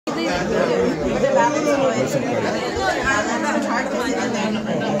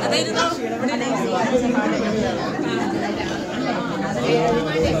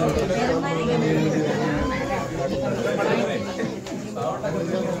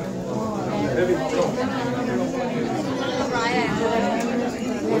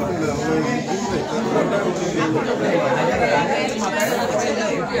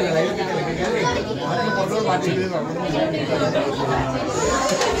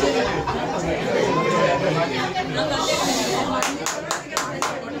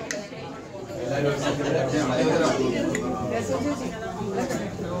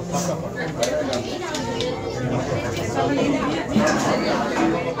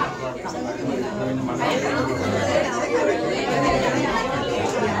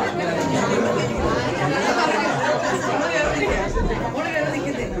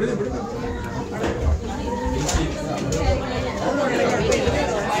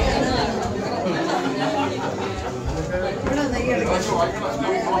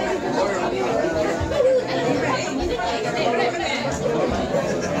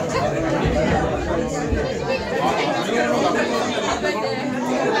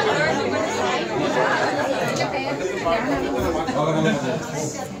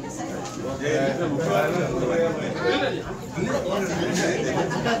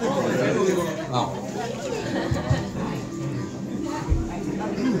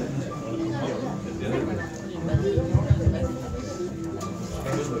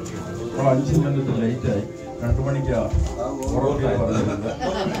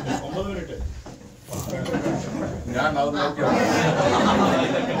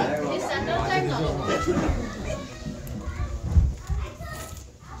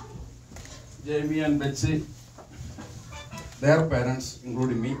Jaime and Betsy, their parents,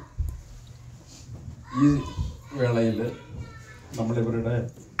 including me, ഈ വേളയിൽ നമ്മളിവരുടെ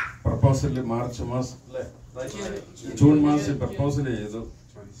proposal March മാസം ജൂൺ മാസം പ്രപ്പോസൽ ചെയ്തു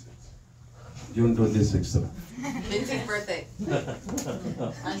June 26. Betsy's birthday.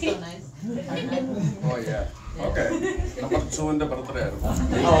 I'm so nice. Oh yeah. Okay. Number 2 birthday ആയിരുന്നു.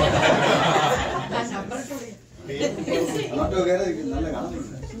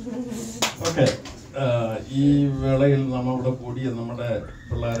 Okay, ഈ വേളയിൽ നമ്മളിവിടെ കൂടിയ നമ്മുടെ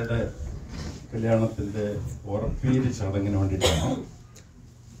പിള്ളേരുടെ കല്യാണത്തിൻ്റെ ഉറപ്പീര് ചടങ്ങിന് വേണ്ടിയിട്ടാണ്.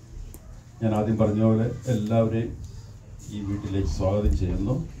 ഞാൻ ആദ്യം പറഞ്ഞ പോലെ എല്ലാവരെയും ഈ വീട്ടിലേക്ക് സ്വാഗതം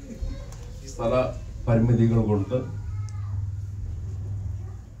ചെയ്യുന്നു. സ്ഥല പരിമിതികൾ കൊണ്ട്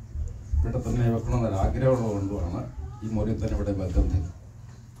ഇവിടെ തന്നെ വെക്കണമെന്നൊരു ആഗ്രഹമുള്ളത് കൊണ്ടുമാണ് ഈ മുറി തന്നെ ഇവിടെ വെക്കുന്നത്.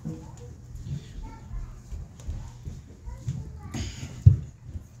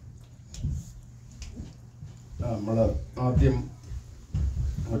 നമ്മൾ ആദ്യം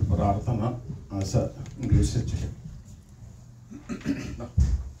ഒരു പ്രാർത്ഥന ആശ ഇംഗ്ലീഷിൽ ചെയ്യും.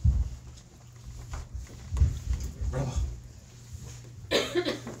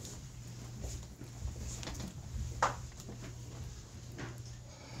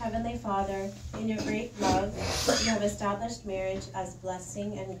 Heavenly Father, in your great love, you have established marriage as blessing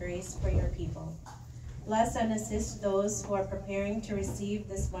and grace for your people. Bless and assist those who are preparing to receive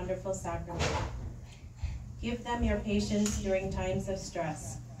this wonderful sacrament. Give them your patience during times of stress.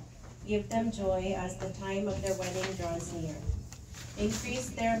 Give them joy as the time of their wedding draws near. Increase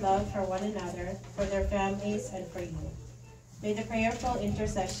their love for one another, for their families, and for you. May the prayerful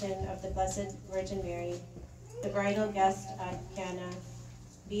intercession of the Blessed Virgin Mary, the bridal guest at Cana,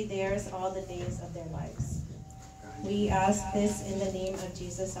 be theirs all the days of their lives. We ask this in the name of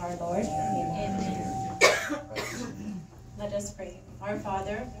Jesus our Lord. Amen. Let us pray. Our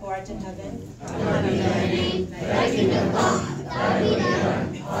Father, who art in heaven, hallowed be thy name. Thy kingdom come, thy will be done,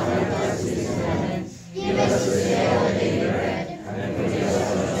 on earth as it is in heaven. Give us this day our daily bread, and forgive us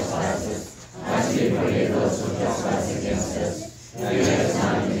our trespasses, as we forgive those who trespass against us. And lead us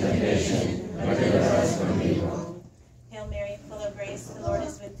not into temptation, but deliver us from evil. Hail Mary, full of grace, the Lord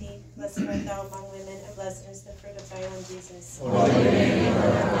is with thee. Blessed art thou among women, and blessed is the fruit of thy womb, Jesus. Holy Mary,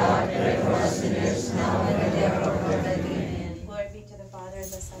 Mother of God, pray for us sinners, now and at the hour of our death. Amen. Glory be to the Father,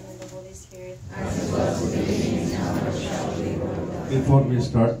 and the Son, and the Holy Spirit. As it was in the beginning, now and ever shall be, world without end. Before we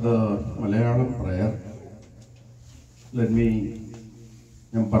start the Malayalam prayer, let me,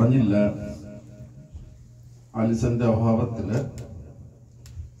 ഞാൻ പറഞ്ഞില്ല, ആലിസന്റെ അഭാവത്തിൽ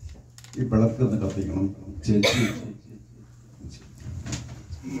ഈ വിളക്ക് കത്തിക്കണം. ചേച്ചി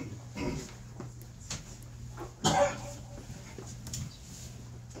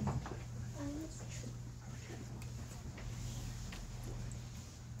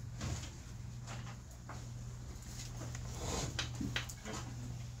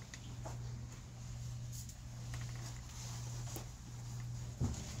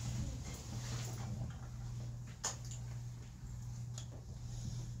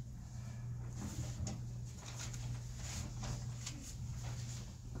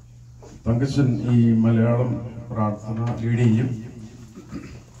പങ്കജൻ ഈ മലയാളം പ്രാർത്ഥന lead ചെയ്യും.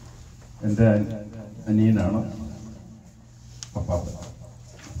 എൻ്റെ അനിയനാണ് പപ്പാപ്പൻ.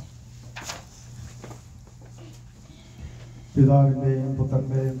 പിതാവിന്റെയും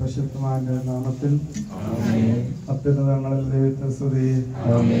പുത്രന്റെയും പരിശുദ്ധമായ നാമത്തിൽ അത്യുന്നതങ്ങളിൽ ദൈവത്തിന് സ്തുതി.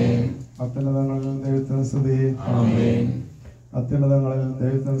 അത്യുന്നതങ്ങളിൽ ദൈവത്തിന് സ്തുതി. അത്യുന്നതങ്ങളിൽ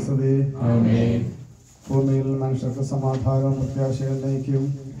ദൈവത്തിന് സ്തുതി. ഭൂമിയിൽ മനുഷ്യർക്ക് സമാധാനവും പ്രത്യാശയും നയിക്കും.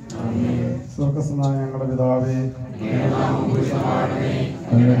 സ്വർഗസ്നായ ഞങ്ങളുടെ പിതാവേ,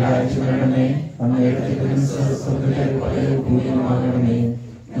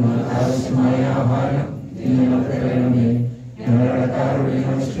 ആവശ്യമായ ആഹാരം ഞങ്ങൾക്ക് തരണമേ. ഞങ്ങളുടെ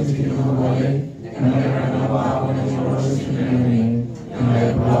കാരുണ്യം ക്ഷമിക്കുന്നതുപോലെ ഞങ്ങളുടെ പാപങ്ങളോട് ക്ഷമിക്കണമേ. ഞങ്ങളെ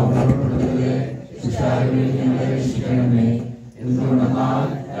പാപപ്പെടുത്തരുതേ, ശിക്ഷാവിൽ ഞങ്ങളെ രക്ഷിക്കണമേ. എന്തുകൊണ്ടെന്നാൽ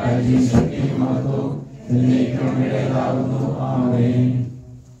രാജ്യവും ശക്തിയും മഹത്വവും എന്നേക്കും അങ്ങയുടേതാകുന്നു. ആമേൻ.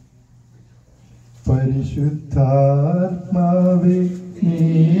 പരിശുദ്ധാത്മാവേ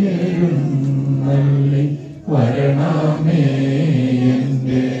നീയെഴുന്നള്ളി വരണമേ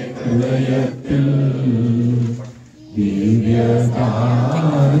എന്റെ ഹൃദയത്തിൽ. ദിവ്യദാനങ്ങൾ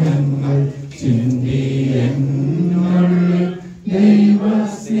ചിന്തി എന്നുള്ളിൽ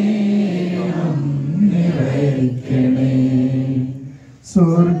ദൈവസ്നേഹം നിറയ്ക്കണേ.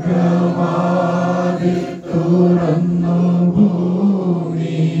 സ്വർഗവാതിൽ തുറന്നു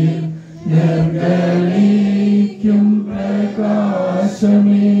ഭൂമിയിൽ നിർഗളിക്കും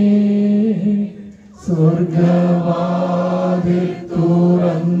പ്രകാശമേ. സ്വർഗവാതിൽ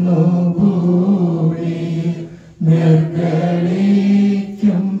തുറന്നു ഭൂമിയിൽ നിർഗളിക്കും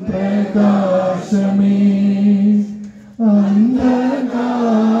പ്രകാശമേ. അന്ധകാരവിരിപ്പു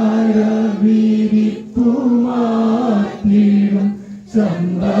മാറ്റിടും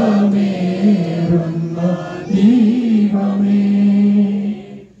ചന്ദ്രമേറുന്ന ദീപമേ.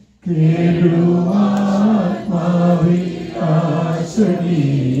 കേടുവാത്മാവിൽ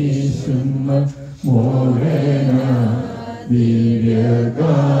ആശ്രയിക്കുന്ന മോഹന ദിവ്യഗാനമേ.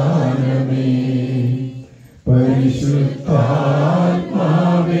 പരിശുദ്ധാത്മാവേ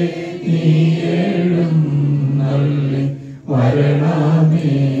നീയെഴുന്നള്ളി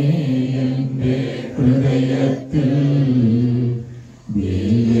വരണമേ എന്റെ ഹൃദയത്തിൽ.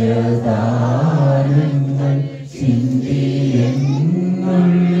 ദിവ്യദാനങ്ങൾ ചിന്തി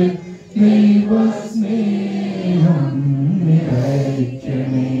എന്നുള്ളിൽ ദൈവസ്നേഹം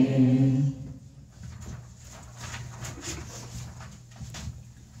നിറയ്ക്കണേ.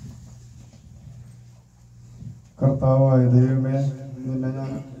 കർത്താവായ ദൈവമേ, നിന്നെ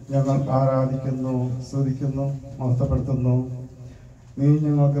ഞങ്ങൾ ആരാധിക്കുന്നു, സ്തുതിക്കുന്നു, മഹത്വപ്പെടുത്തുന്നു. നീ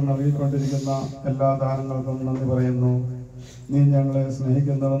ഞങ്ങൾക്ക് നൽകിക്കൊണ്ടിരിക്കുന്ന എല്ലാ ദാനങ്ങൾക്കും നന്ദി പറയുന്നു. നീ ഞങ്ങളെ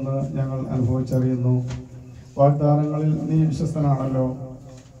സ്നേഹിക്കുന്നുവെന്ന് ഞങ്ങൾ അനുഭവിച്ചറിയുന്നു. വാഗ്ദാനങ്ങളിൽ നീ വിശ്വസ്തനാണല്ലോ.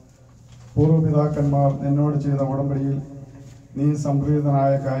 പൂർവ്വപിതാക്കന്മാർ നിന്നോട് ചെയ്ത ഉടമ്പടിയിൽ നീ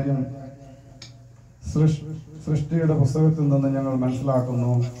സംപ്രീതനായ കാര്യം സൃഷ്ടിയുടെ പുസ്തകത്തിൽ നിന്ന് ഞങ്ങൾ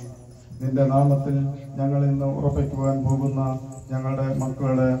മനസ്സിലാക്കുന്നു. നിന്റെ നാമത്തിൽ ഞങ്ങൾ ഇന്ന് ഉറപ്പിക്കുവാൻ പോകുന്ന ഞങ്ങളുടെ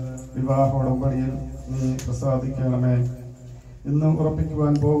മക്കളുടെ വിവാഹ ഉടമ്പടിയിൽ നീ പ്രസാദിക്കണമേ. ഇന്ന്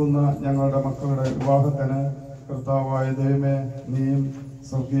ഉറപ്പിക്കുവാൻ പോകുന്ന ഞങ്ങളുടെ മക്കളുടെ വിവാഹത്തിന് കർത്താവായ ദൈവമേ, നീയും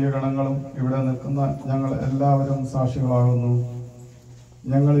സ്വർഗീയ ഗണങ്ങളും ഇവിടെ നിൽക്കുന്ന ഞങ്ങൾ എല്ലാവരും സാക്ഷികളാകുന്നു.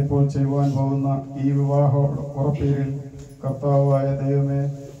 ഞങ്ങളിപ്പോൾ ചെയ്യുവാൻ പോകുന്ന ഈ വിവാഹ ഉറപ്പീരിൽ കർത്താവായ ദൈവമേ,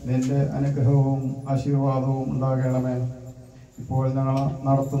 നിന്റെ അനുഗ്രഹവും ആശീർവാദവും ഉണ്ടാകണമേ. ഇപ്പോൾ ഞങ്ങൾ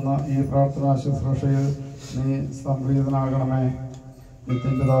നടത്തുന്ന ഈ പ്രാർത്ഥനാ ശുശ്രൂഷയിൽ നീ സംപ്രീതനാകണമേ.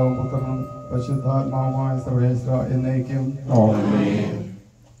 നിത്യപിതാവും പുത്രനും പരിശുദ്ധാത്മാവുമായ സർവേശ്വര എന്നേക്കും.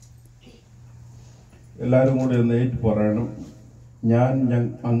 എല്ലാവരും കൂടി ഒന്ന് ഏറ്റു പറയണം. ഞാൻ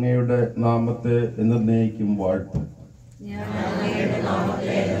അങ്ങയുടെ നാമത്തെ എന്നേക്കും വാഴ്ത്തും.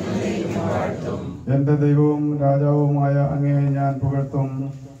 എന്റെ ദൈവവും രാജാവുമായ അങ്ങയെ ഞാൻ പുകഴ്ത്തും.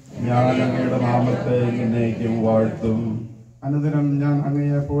 ഞാൻ അങ്ങയുടെ നാമത്തെ എന്നേക്കും വാഴ്ത്തും. അനുദിനം ഞാൻ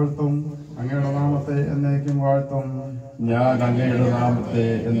അങ്ങയെ പുകഴ്ത്തും. അങ്ങയുടെ നാമത്തെ എന്നേക്കും വാഴ്ത്തും. ഞാൻ അങ്ങയുടെ നാമത്തെ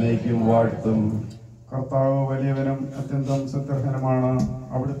എന്നേക്കും വാഴ്ത്തും. കർത്താവ് വലിയവനും അത്യന്തം സുത്യർഹനുമാണ്.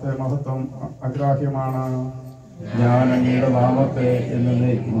 അവിടുത്തെ മഹത്വം അഗ്രാഹ്യമാണ്. ഞാൻ അങ്ങയുടെ നാമത്തെ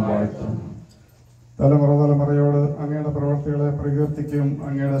എന്നേക്കും വാഴ്ത്തും. തലമുറ തലമുറയോട് അങ്ങയുടെ പ്രവൃത്തികളെ പ്രകീർത്തിക്കും.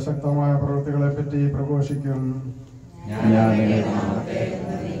 അങ്ങയുടെ ശക്തമായ പ്രവൃത്തികളെ പറ്റി പ്രഘോഷിക്കും.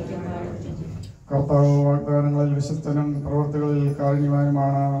 കർത്താവ് വാഗ്ദാനങ്ങളിൽ വിശ്വസ്തനും പ്രവൃത്തികളിൽ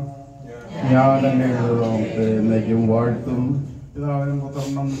കാരുണ്യവാനുമാണ്. ഞാൻ അങ്ങയുടെ നാമത്തെ എന്നേക്കും വാഴ്ത്തും. പിതാവിനും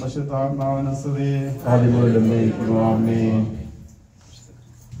പുത്രനും പരിശുദ്ധാത്മാവിനും സ്തുതി. ആദിമുതൽ എന്നേക്കും ആമേൻ.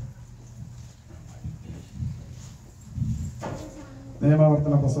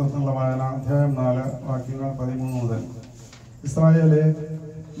 നിയമാവർത്തന പുസ്തകത്തിലുള്ള വായന, അധ്യായം 4, വാക്യങ്ങൾ 13 മുതൽ. ഇസ്രായേലേ,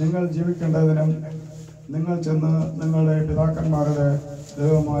 നിങ്ങൾ ജീവിക്കേണ്ടതിനും നിങ്ങൾ ചെന്ന് നിങ്ങളുടെ പിതാക്കന്മാരുടെ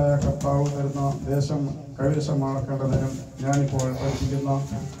ദൈവമായ കർത്താവ് തരുന്ന ദേശം കൈവശമാക്കേണ്ടതിനും ഞാനിപ്പോൾ പഠിപ്പിക്കുന്ന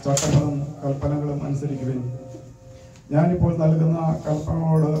ചട്ടങ്ങളും കൽപ്പനകളും അനുസരിക്കുവിൻ. ഞാനിപ്പോൾ നൽകുന്ന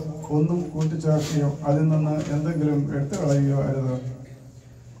കൽപ്പനകളോട് ഒന്നും കൂട്ടിച്ചേർക്കുകയോ അതിൽ നിന്ന് എന്തെങ്കിലും എടുത്തു കളയുകയോ അരുത്.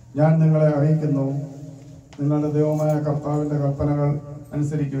 ഞാൻ നിങ്ങളെ അറിയിക്കുന്നു, നിങ്ങളുടെ ദൈവമായ കർത്താവിൻ്റെ കൽപ്പനകൾ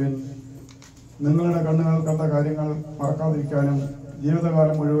അനുസരിക്കുവിൻ. നിങ്ങളുടെ കണ്ണുകൾ കണ്ട കാര്യങ്ങൾ മറക്കാതിരിക്കാനും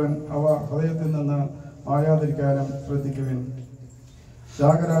ജീവിതകാലം മുഴുവൻ അവ ഹൃദയത്തിൽ നിന്ന് മായാതിരിക്കാനും ശ്രദ്ധിക്കുവിൻ.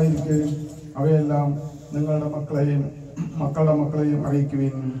 ജാഗരായിരിക്കുകയും അവയെല്ലാം നിങ്ങളുടെ മക്കളുടെ മക്കളെയും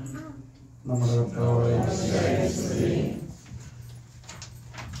അറിയിക്കുവിൻ. നമ്മുടെ കർത്താവായ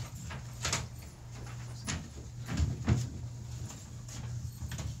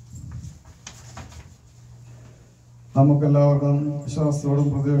നമുക്കെല്ലാവർക്കും വിശ്വാസത്തോടും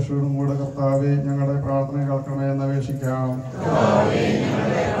പ്രതീക്ഷയോടും കൂടെ കർത്താവെ ഞങ്ങളുടെ പ്രാർത്ഥന കേൾക്കണമേ എന്ന് അപേക്ഷിക്കാം.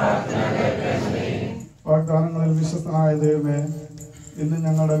 വാഗ്ദാനങ്ങളിൽ വിശ്വസ്തനായ ദൈവമേ, ഇന്ന്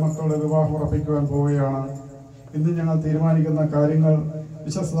ഞങ്ങളുടെ മക്കളുടെ വിവാഹം ഉറപ്പിക്കുവാൻ പോവുകയാണ്. ഇന്ന് ഞങ്ങൾ തീരുമാനിക്കുന്ന കാര്യങ്ങൾ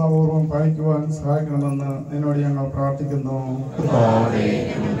വിശ്വസ്താപൂർവം പാലിക്കുവാൻ സഹായിക്കണമെന്ന് നിന്നോട് ഞങ്ങൾ പ്രാർത്ഥിക്കുന്നു.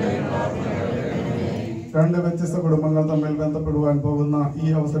 രണ്ട് വ്യത്യസ്ത കുടുംബങ്ങൾ തമ്മിൽ ബന്ധപ്പെടുവാൻ പോകുന്ന ഈ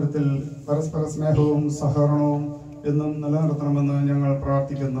അവസരത്തിൽ പരസ്പര സ്നേഹവും സഹകരണവും എന്നും നിലനിർത്തണമെന്ന് ഞങ്ങൾ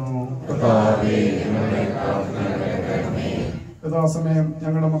പ്രാർത്ഥിക്കുന്നു. യഥാസമയം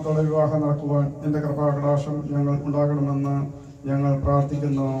ഞങ്ങളുടെ മക്കളുടെ വിവാഹം നടക്കുവാൻ നിന്റെ കൃപാകടാക്ഷം ഞങ്ങൾ ഉണ്ടാകണമെന്ന് ഞങ്ങൾ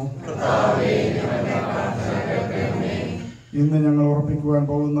പ്രാർത്ഥിക്കുന്നു. ഇന്ന് ഞങ്ങൾ ഉറപ്പിക്കുവാൻ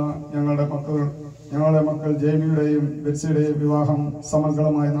പോകുന്ന ഞങ്ങളുടെ മക്കൾ ജൈമിയുടെയും ബെറ്റ്സിയുടെയും വിവാഹം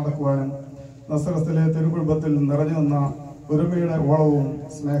സമഗ്രമായി നടക്കുവാനും നസ്രത്തിലെ തിരുകുടുംബത്തിൽ നിറഞ്ഞു നിന്ന ഒരുമയുടെ ഓളവും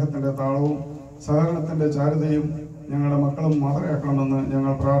സ്നേഹത്തിന്റെ താളവും സഹകരണത്തിന്റെ ചാരുതയും ഞങ്ങളുടെ മക്കളും മാതൃകയാക്കണമെന്ന്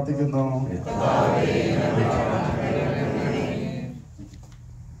ഞങ്ങൾ പ്രാർത്ഥിക്കുന്നു.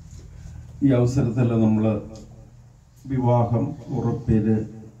 ഈ അവസരത്തിൽ നമ്മൾ വിവാഹം ഉറപ്പേര്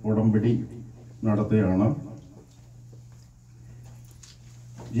ഉടമ്പടി നടത്തുകയാണ്.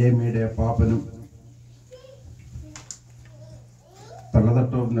 ജൈമിയുടെ പാപ്പനും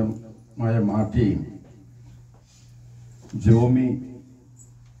തലതട്ടവനുമായ മാറ്റിയും ജോമി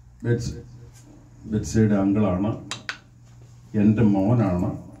ബെറ്റ്സിയുടെ അങ്കിളാണ്, എൻ്റെ മോനാണ്.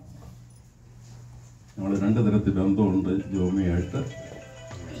 ഞങ്ങൾ രണ്ട് തരത്തിൽ ബന്ധമുണ്ട് ജോമിയായിട്ട്.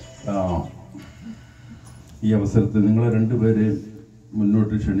 ഈ അവസരത്തിൽ നിങ്ങൾ രണ്ടുപേരെയും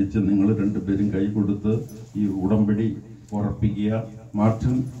മുന്നോട്ട് ക്ഷണിച്ച് നിങ്ങൾ രണ്ടുപേരും കൈ കൊടുത്ത് ഈ ഉടമ്പടി ഉറപ്പിക്കുക.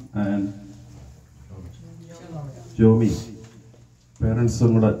 മാർട്ടിൻ ആൻഡ് ജോമി പേരൻസും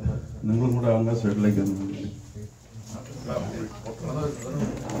കൂടെ നിങ്ങളും കൂടെ അങ്ങ് സൈഡിലേക്ക്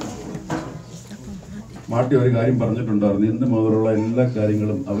മാട്ടി ഒരു കാര്യം പറഞ്ഞിട്ടുണ്ടായിരുന്നു. ഇന്ന് മുതലുള്ള എല്ലാ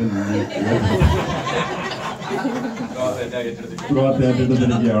കാര്യങ്ങളും അവൻ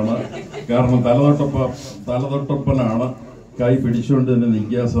ഏറ്റെടുത്തിരിക്കുകയാണ്. കാരണം തലതൊട്ടപ്പനാണ്. കൈ പിടിച്ചുകൊണ്ട് തന്നെ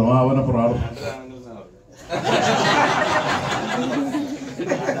നിൽക്കുക. സമാപന പ്രാർത്ഥന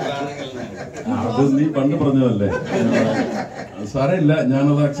അത് നീ പണ്ട് പറഞ്ഞതല്ലേ, സാരമില്ല,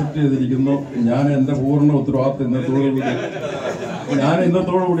 ഞാനത് അക്സെപ്റ്റ് ചെയ്തിരിക്കുന്നു. ഞാൻ എൻ്റെ പൂർണ്ണ ഉത്തരവാദിത്വം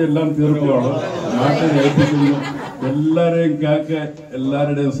ഇന്നത്തോടുകൂടി എല്ലാം തീർക്കുകയാണ്. മാട്ടിനെ ഏൽപ്പിക്കുന്നു. എല്ലാവരെയും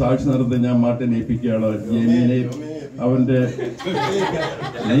എല്ലാവരുടെയും സാക്ഷി നിർത്തി ഞാൻ മാട്ടിനെ ഏൽപ്പിക്കുകയാണ്. ജെമീനെയും അവന്റെ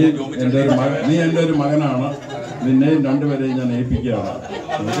നീ എൻ്റെ ഒരു മകനാണ്. നിന്നെയും രണ്ടുപേരെയും ഞാൻ ഏൽപ്പിക്കുകയാണ്.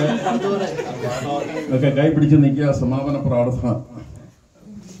 ഒക്കെ കൈ പിടിച്ച് നിൽക്കുക. സമാപന പ്രാർത്ഥന.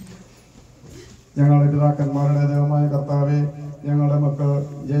 ഞങ്ങളുടെ പിതാക്കന്മാരുടെ ദൈവമായ കർത്താവെ, ഞങ്ങളുടെ മക്കൾ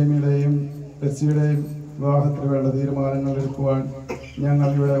ജൈമിയുടെയും ബെറ്റ്സിയുടെയും വിവാഹത്തിന് വേണ്ട തീരുമാനങ്ങൾ എടുക്കുവാൻ ഞങ്ങൾ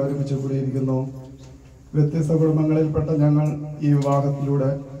ഇവിടെ ഒരുമിച്ച് കൂടിയിരിക്കുന്നു. വ്യത്യസ്ത കുടുംബങ്ങളിൽപ്പെട്ട ഞങ്ങൾ ഈ വിവാഹത്തിലൂടെ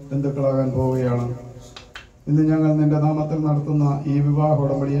ബന്ധുക്കളാകാൻ പോവുകയാണ്. ഇന്ന് ഞങ്ങൾ നിന്റെ നാമത്തിൽ നടത്തുന്ന ഈ വിവാഹ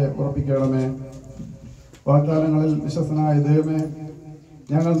ഉടമ്പടിയെ ഉറപ്പിക്കണമേ. വാഗ്ദാനങ്ങളിൽ വിശ്വസനായ ദൈവമേ,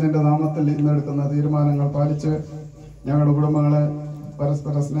 ഞങ്ങൾ നിന്റെ നാമത്തിൽ ഇന്നെടുക്കുന്ന തീരുമാനങ്ങൾ പാലിച്ച് ഞങ്ങളുടെ കുടുംബങ്ങളെ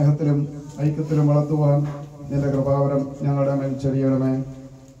പരസ്പര സ്നേഹത്തിലും ഐക്യത്തിലും വളർത്തുവാൻ നിന്റെ കൃപാവരം ഞങ്ങളുടെ മേൽ ചൊരിയണമേ.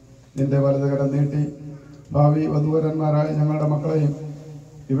 നിന്റെ വലതുകരം നീട്ടി ഭാവി വധൂവരന്മാരായ ഞങ്ങളുടെ മക്കളെയും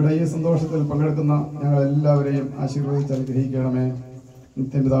ഇവിടെ ഈ സന്തോഷത്തിൽ പങ്കെടുക്കുന്ന ഞങ്ങളെല്ലാവരെയും ആശീർവദിച്ച് അനുഗ്രഹിക്കണമേ.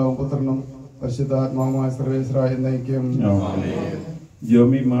 നിത്യപിതാവും പുത്രനും പരിശുദ്ധാത്മാവുമായ സർവേശ്വര എന്നേക്കും.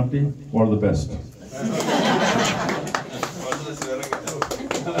 Jomy മാർട്ടി, all the best.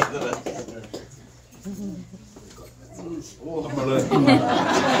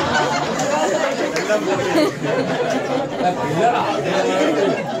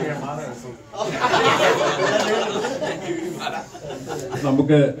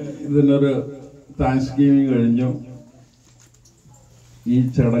 നമുക്ക് ഇതിനൊരു താങ്ക്സ് ഗിവിംഗ് കഴിഞ്ഞു, ഈ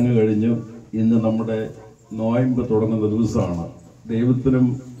ചടങ്ങ് കഴിഞ്ഞു. ഇന്ന് നമ്മുടെ നോയമ്പ് തുടങ്ങുന്ന ദിവസമാണ്. ദൈവത്തിനും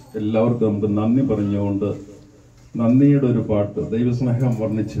എല്ലാവർക്കും നമുക്ക് നന്ദി പറഞ്ഞുകൊണ്ട് നന്ദിയുടെ ഒരു പാട്ട് ദൈവസ്നേഹം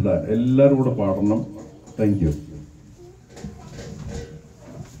വർണ്ണിച്ചിടാൻ എല്ലാവരും കൂടെ പാടണം. Thank you.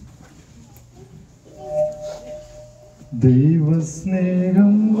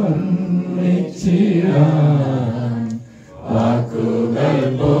 ദൈവസ്നേഹം വർണ്ണിച്ചിടാൻ വാക്കുകൾ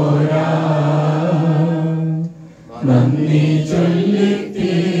പോരാ, നന്ദി ചൊല്ലി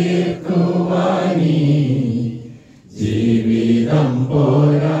തീർക്കുവാനീ ജീവിതം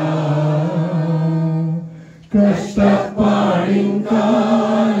പോരാ. കഷ്ടപ്പാടിൻ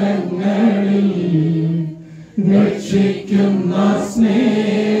കാലങ്ങളിൽ രക്ഷിക്കുന്ന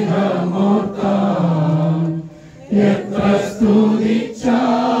സ്നേഹമോർത്താൻ എത്ര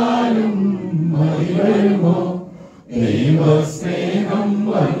സ്തുതിച്ചാലും മതി വരുമോ? ദൈവസ്നേഹം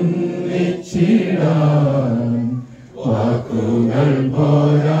വർണ്ണിച്ചിടാൻ വാക്കുകൾ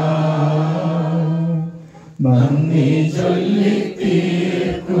പോരാ, നന്ദി ചൊല്ലി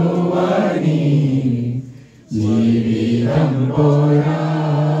തീർക്കുവാനീ ജീവിതം പോരാ.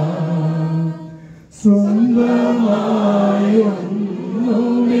 സ്വന്തമായി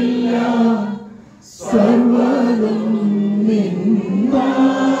ഒന്നുമില്ല, സർവ്വതും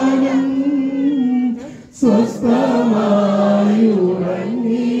നിന്നാലും സ്വസ്ഥമായി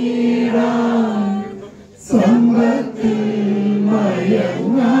ഉറങ്ങിടാൻ സമ്പത്തിൽ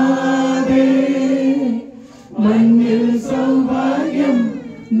മയങ്ങാതെ മഞ്ഞിൽ സൗഭാഗ്യം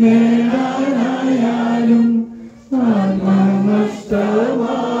നേടാനായാലും ആത്മനഷ്ടമായ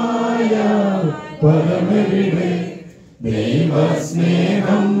പരമവിടെ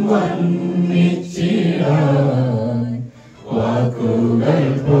ദൈവസ്നേഹം വർണ്ണിച്ചിടാൻ വാക്കുകൾ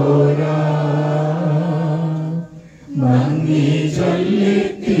പോരാ, നന്ദി ചൊല്ലി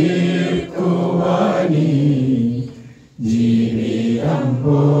തീർക്കുവാനീ ജീവിതം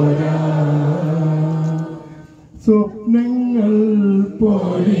പോരാ. സ്വപ്നങ്ങൾ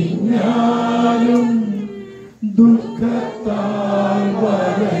പൊഴിഞ്ഞാലും ദുഃഖത്താൽ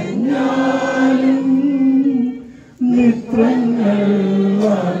വരഞ്ഞാലും മിത്രങ്ങൾ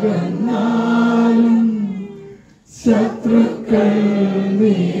അകന്നാലും ശത്രുക്കൾ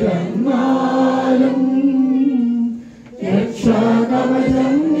നിരന്നാലും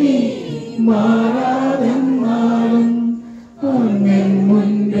രക്ഷാകവചം നീ മാറാതെന്നാലും അങ്ങൻ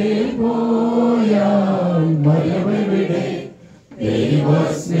മുൻപേ പോയാൽ മരമെവിടെ?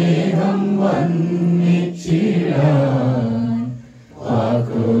 ദൈവസ്നേഹം വർണ്ണിച്ചിടാൻ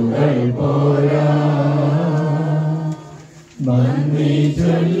വാക്കുകൾ പോരാ, നന്ദി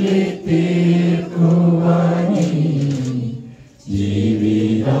ചൊല്ലി തീർക്കുവാനീ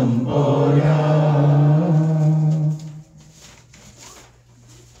ജീവിതം പോരാ.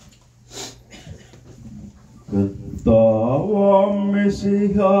 കർത്താവാം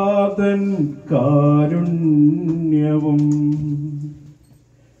മിശിഹാതൻ കാരുണ്യവും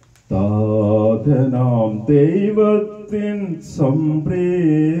താതനാം ദൈവത്തിൻ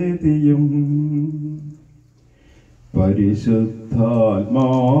സംപ്രീതിയും പരിശുദ്ധാത്മാവിൻ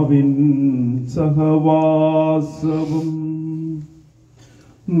സഹവാസവും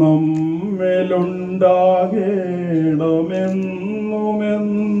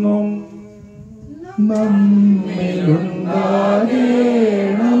നമ്മിലുണ്ടാകേണമെന്നുമെന്നും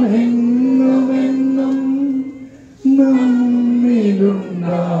നമ്മിലുണ്ടാകേണമെന്നുമെന്നും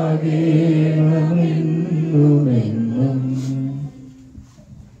നമ്മിലുണ്ടാകേണമെന്നുമെന്നും.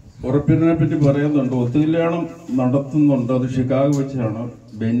 ഉറപ്പീരിനെ പറ്റി പറയുന്നുണ്ട്. ഒത്തുകല്യാണം നടത്തുന്നുണ്ട്. അത് ഷിക്കാഗോ വെച്ചാണ്.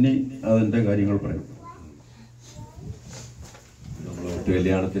 ബെന്നി അതിന്റെ കാര്യങ്ങൾ പറയും.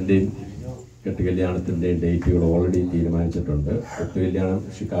 ഒത്തുകല്യാണത്തിന്റെയും കെട്ടുകല്യാണത്തിന്റെയും ഡേറ്റുകൾ ഓൾറെഡി തീരുമാനിച്ചിട്ടുണ്ട്. ഒത്തുകല്യാണം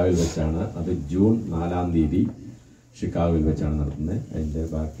ഷിക്കാഗോയിൽ വെച്ചാണ്. അത് ജൂൺ 4-ാം തീയതി ഷിക്കാഗോയിൽ വെച്ചാണ് നടത്തുന്നത്. അതിൻ്റെ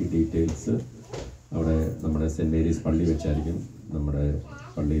ബാക്കി ഡീറ്റെയിൽസ് അവിടെ നമ്മുടെ സെൻറ്റ് മേരീസ് പള്ളി വെച്ചായിരിക്കും നമ്മുടെ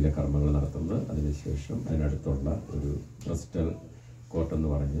പള്ളിയിലെ കർമ്മങ്ങൾ നടത്തുന്നത്. അതിനുശേഷം അതിനടുത്തുള്ള ഒരു ക്രിസ്റ്റൽ കോർട്ട് എന്ന്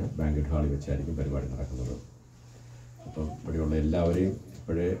പറഞ്ഞ ബാങ്കറ്റ് ഹാളിൽ വെച്ചായിരിക്കും പരിപാടി നടക്കുന്നത്. അപ്പം ഇവിടെയുള്ള എല്ലാവരെയും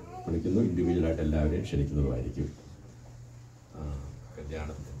ഇപ്പോഴേ വിളിക്കുന്നു. ഇൻഡിവിജ്വലായിട്ട് എല്ലാവരെയും ക്ഷണിക്കുന്നതുമായിരിക്കും.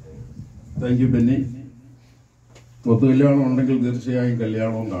 കല്യാണത്തിൻ്റെ താങ്ക് യു ബെന്നി. ഒത്തുകല്യാണം ഉണ്ടെങ്കിൽ തീർച്ചയായും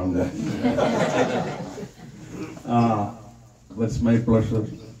കല്യാണവും കാണുന്നു. It's my pleasure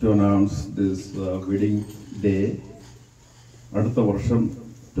to announce this wedding day. അടുത്ത വർഷം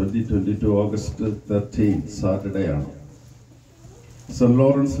 2022 ഓഗസ്റ്റ് 13 സാറ്റർഡേ ആണ്. സെന്റ്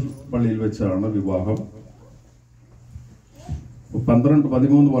ലോറൻസ് പള്ളിയിൽ വെച്ചാണ് വിവാഹം.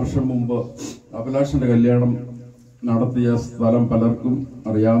 12-13 വർഷം മുമ്പ് അഭിലാഷിന്റെ കല്യാണം നടത്തിയ സ്ഥലം പലർക്കും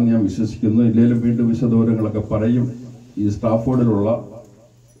അറിയാമെന്ന് ഞാൻ വിശ്വസിക്കുന്നു. ഇല്ലെങ്കിലും വീണ്ടും വിശദവിവരങ്ങളൊക്കെ പറയും. ഈ സ്റ്റാഫോർഡിലുള്ള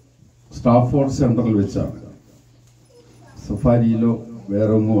സ്റ്റാഫോർഡ് സെന്ററിൽ വെച്ചാണ്. സഫാരിയിലോ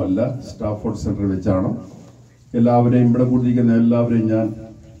വേറെ ഒന്നുമല്ല, സ്റ്റാഫോർഡ് സെന്ററിൽ വെച്ചാണ്. എല്ലാവരെയും ഇവിടെ കൂടിയിരിക്കുന്ന എല്ലാവരെയും ഞാൻ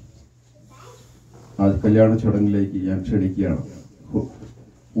ആ കല്യാണ ചടങ്ങിലേക്ക് ഞാൻ ക്ഷണിക്കുകയാണ്.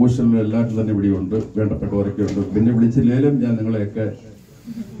 ഊഷലിൽ എല്ലാവരും തന്നെ ഇവിടെയുണ്ട്, വേണ്ടപ്പെട്ടവരൊക്കെ ഉണ്ട്. പിന്നെ വിളിച്ചില്ലേലും ഞാൻ നിങ്ങളെയൊക്കെ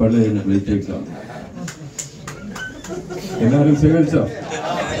പള്ളിയിൽ വിളിച്ചേക്കാം. എല്ലാവരും സ്വീകരിച്ചോ?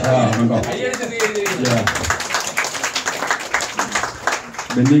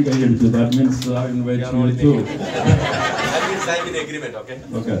 Benny കൈയടിച്ചു. That means I invite you too. Sign the agreement, okay?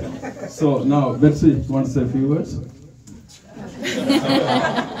 Okay. So now Betsy wants a few words.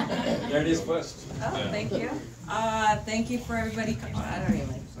 Ladies first. Thank you. Thank you for everybody. I don't even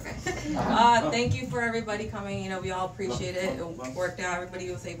like. Okay. Thank you for everybody coming. You know, we all appreciate it. It worked out. Everybody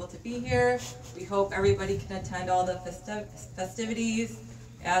was able to be here. We hope everybody can attend all the festivities.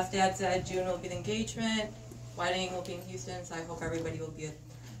 As Dad said, June will be the engagement. Wedding will be in Houston, so I hope everybody will be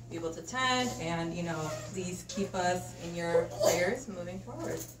able to attend. And you know, please keep us in your prayers moving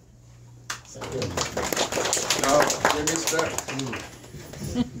forward. Now, let me start.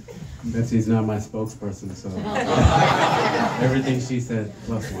 Betsy's not my spokesperson, so everything she said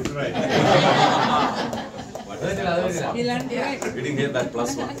plus one. Right. You learned it. We didn't get that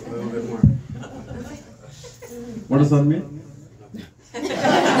plus one. A little bit more. What does that mean?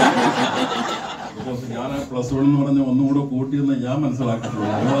 ഞാൻ plus one എന്ന് പറഞ്ഞ ഒന്നും കൂടെ കൂട്ടിയെന്ന് ഞാൻ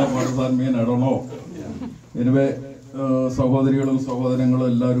മനസ്സിലാക്കിയിട്ടുള്ളൂ. Anyway സഹോദരികളും സഹോദരങ്ങളും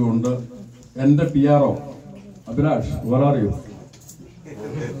എല്ലാവരും ഉണ്ട്. എൻ്റെ PRO Abhilash, where are you?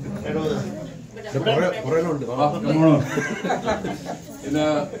 പിന്നെ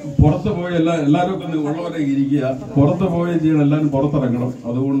പുറത്ത് പോയി എല്ലാവരും ഒക്കെ ഉള്ളവരെ ഇരിക്കുക. പുറത്ത് പോയി ചെയ്യണം, എല്ലാവരും പുറത്തിറങ്ങണം.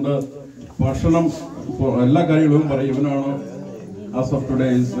 അതുകൊണ്ട് ഭക്ഷണം എല്ലാ കാര്യങ്ങളും പറയും. ഇവനാണ് as of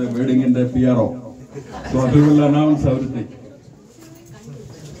today is wedding in the PRO. So he will announce everything.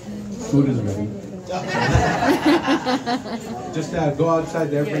 Food is ready. Just go outside.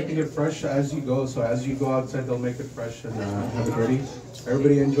 They're making it fresh as you go. So as you go outside, they'll make it fresh and have it ready.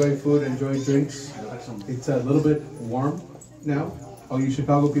 Everybody enjoy food, enjoy drinks. It's a little bit warm now. All you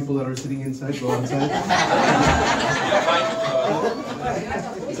Chicago people that are sitting inside, go outside.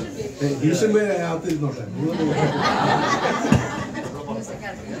 Houston में आते हैं note है.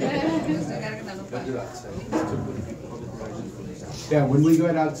 Yeah, when we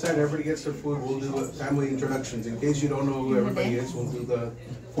get outside, everybody gets their food. We'll do family introductions. In case you don't know who everybody is, we'll do the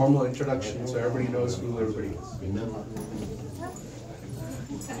formal introduction so everybody knows who everybody is.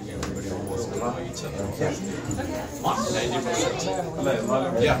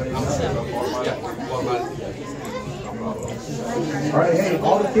 All right, hey,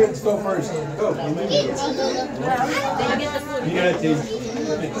 all the kids go first. Go. You gotta taste.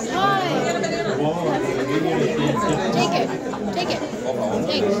 Take it. Take it.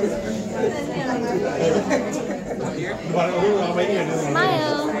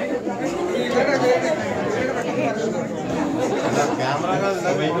 Smile.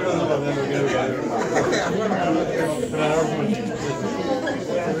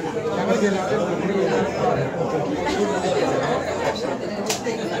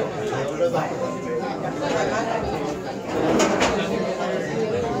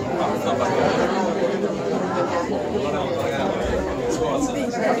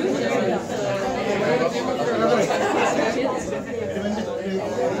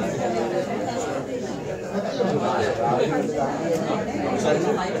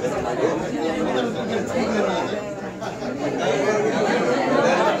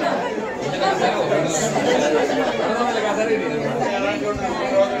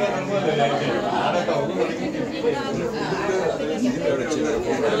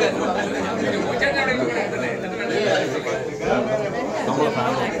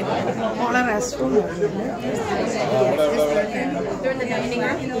 Restroom. They're in the dining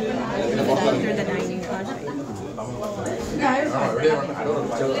room. They're in the dining room.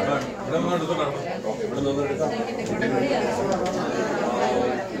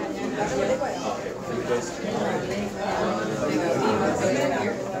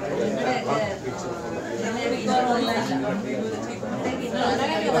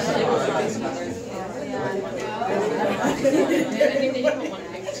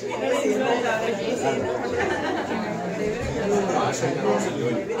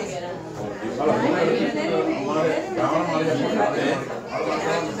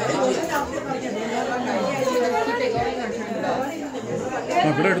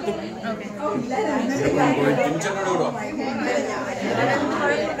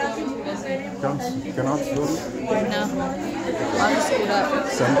 Cannot do No. I'll just scoot up.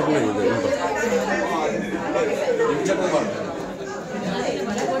 centrally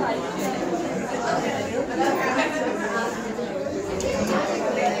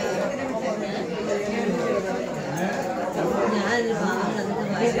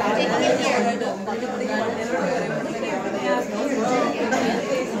Yeah,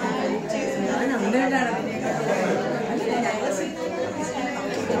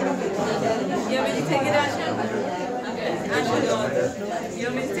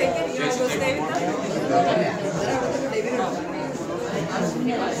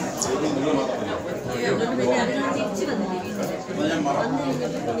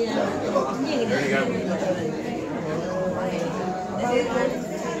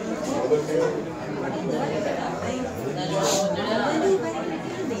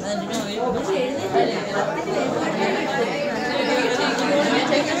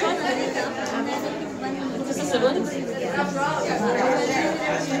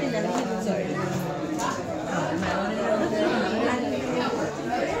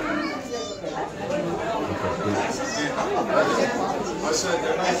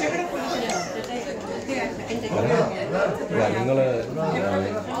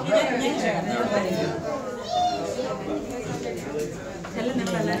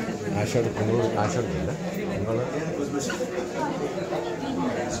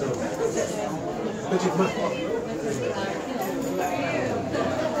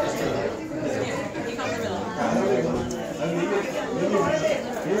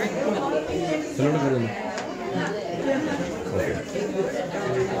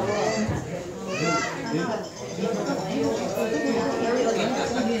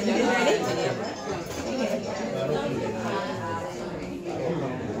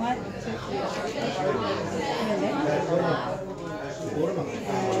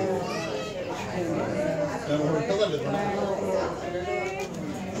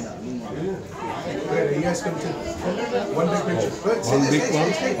 Wait, you guys come to one big picture. One big one?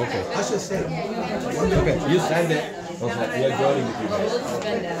 Okay. I should say. Okay, you stand there. Okay, we are joining with you guys.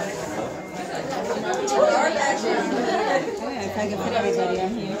 If I can put everybody on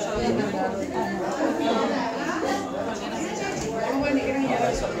here.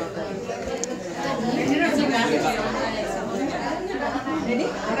 Ready?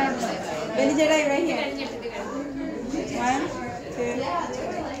 Belly Jedi right here. 1, 2.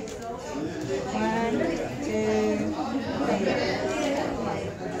 1, 2, 3.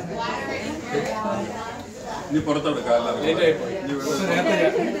 നീ പുറത്തെടുക്കാം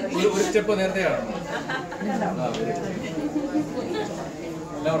ഒരു step നേരത്തെയാണ്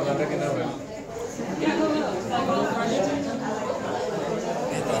എല്ലാവരും അവരൊക്കെ എന്നാ പറയാം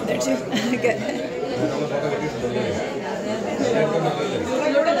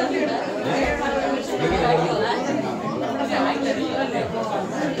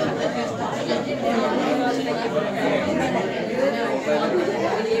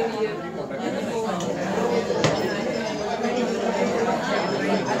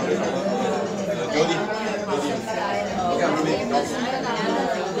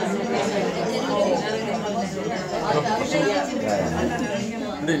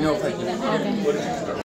ഇനി of ആക്കി